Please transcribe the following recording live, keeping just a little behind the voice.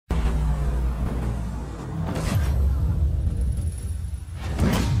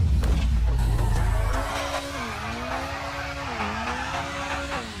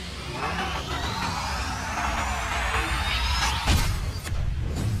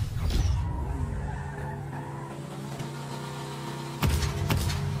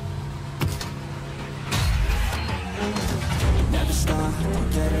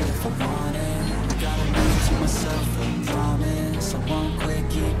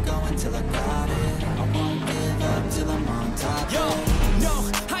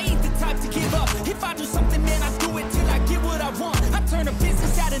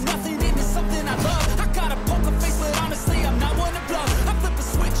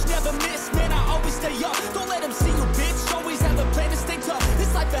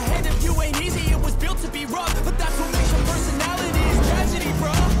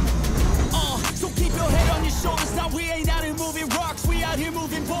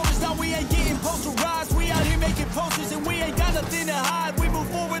supporters, now we ain't getting posterized. We out here making posters and we ain't got nothing to hide. We move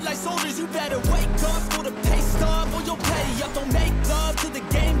forward like soldiers, you better wake up for the pay stub or you'll pay up. Don't make love to the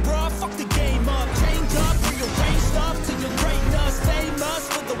game, bruh, fuck the game up. Change up, rearrange stuff to your greatness. Famous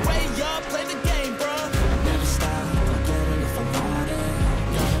for the way up, play the game, bruh. Never stop, I'll get it if I want it.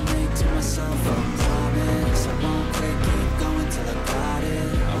 Gotta make to myself a promise. I won't quit, keep going till I got it.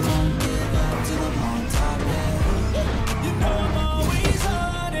 I won't give up till I'm on top, yeah. You know I'm always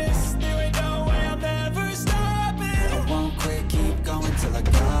honest, there ain't no way I'm ever stopping. I won't quit, keep going till I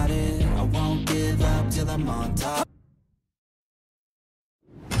got it. I won't give up till I'm on top.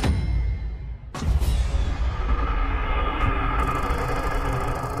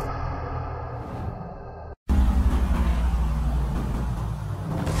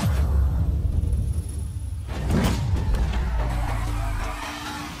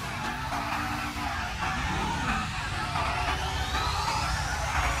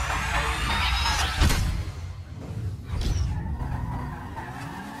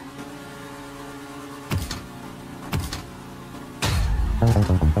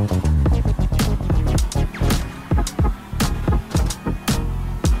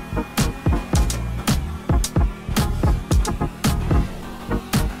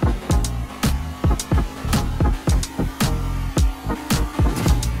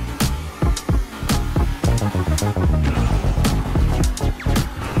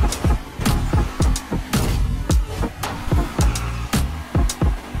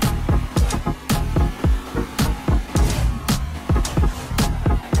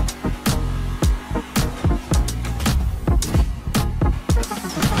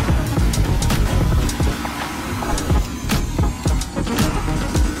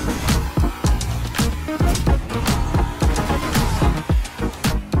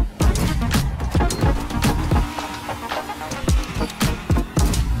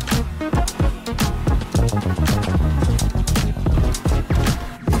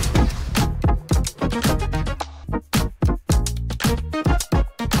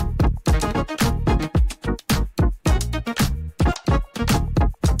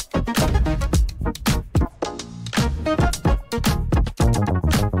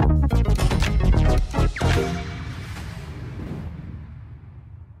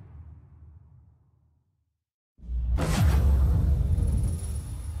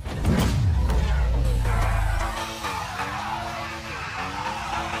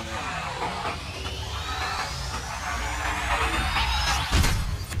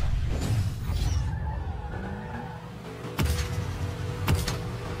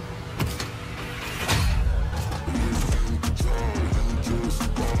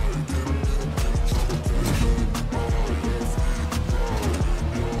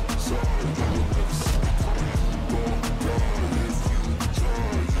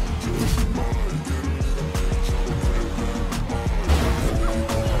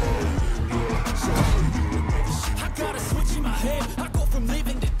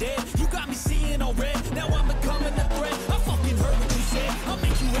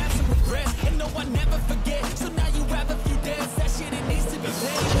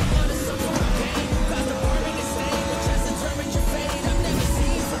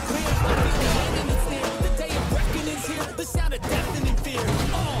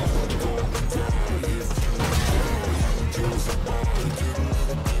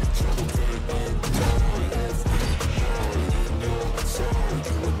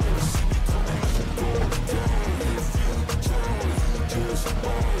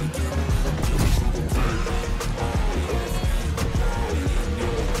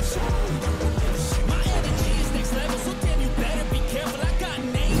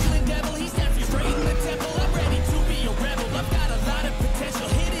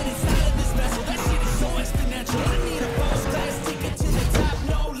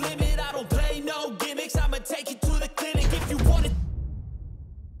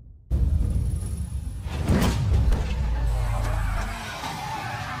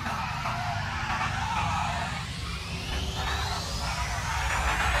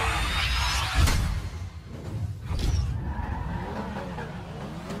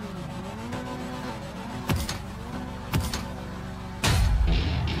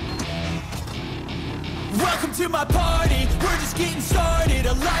 Welcome to my party, we're just getting started.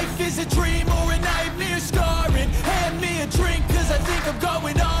 A life is a dream or a nightmare scarring. Hand me a drink cause I think I'm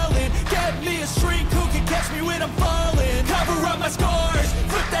going all in. Get me a shrink who can catch me when I'm falling. Cover up my scars,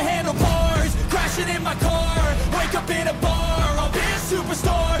 flip the handlebars. Crashing in my car, wake up in a bar. I'll be a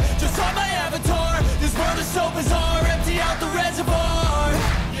superstar, just on my avatar. This world is so bizarre, empty out the reservoir.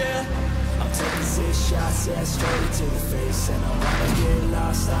 Yeah, I'm taking 6 shots shots, yeah, straight to the face. And I wanna get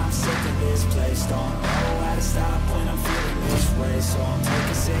lost, I'm sick of this place. Don't know how to stop when I'm feeling this way. So I'm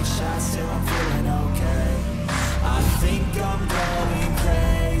taking 6 shots till I'm feeling okay. I think I'm going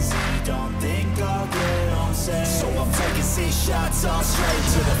crazy, don't think I'll get on safe. So I'm taking 6 shots, all straight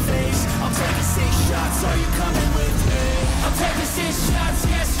to the face. I'm taking 6 shots, are you coming with me? I'm taking 6 shots,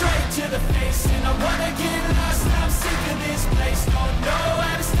 yeah, straight to the face. And I wanna get lost, I'm sick of this place. Don't know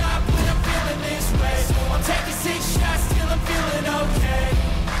how to stop when I'm feeling this way. So I'm taking 6 shots till I'm feeling okay.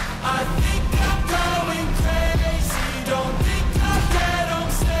 I think I'm going crazy, don't think I'll get on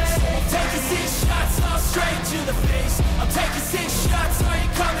stage. So I'm taking 6 shots, all straight to the face. I'm taking 6 shots, are you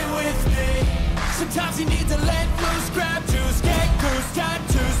coming with me? Sometimes you need to let loose, grab juice, get goose,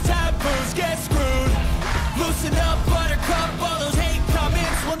 tattoos, taboos, get screwed. Loosen up, buttercup, all those hate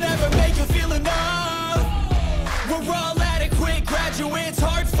comments will never make you feel enough. We're all adequate graduates,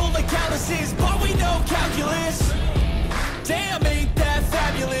 hearts full of calluses, but we know calculus. Damn, ain't that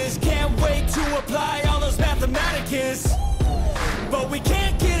fabulous? Can't wait to apply all those mathematicus. But we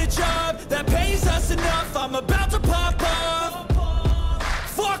can't get a job that pays us enough. I'm about to pop off.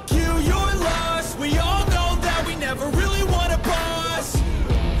 Fuck you, you're lost. We all know that we never really want a boss.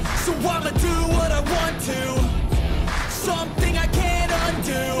 So I'ma do what I want to, something I can't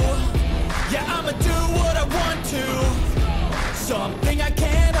undo. Yeah, I'ma do what I want to, something I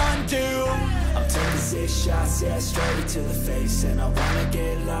can't undo. I'm taking 6 shots, yeah, straight to the face. And I wanna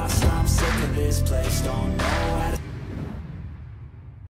get lost, I'm sick of this place. Don't know how to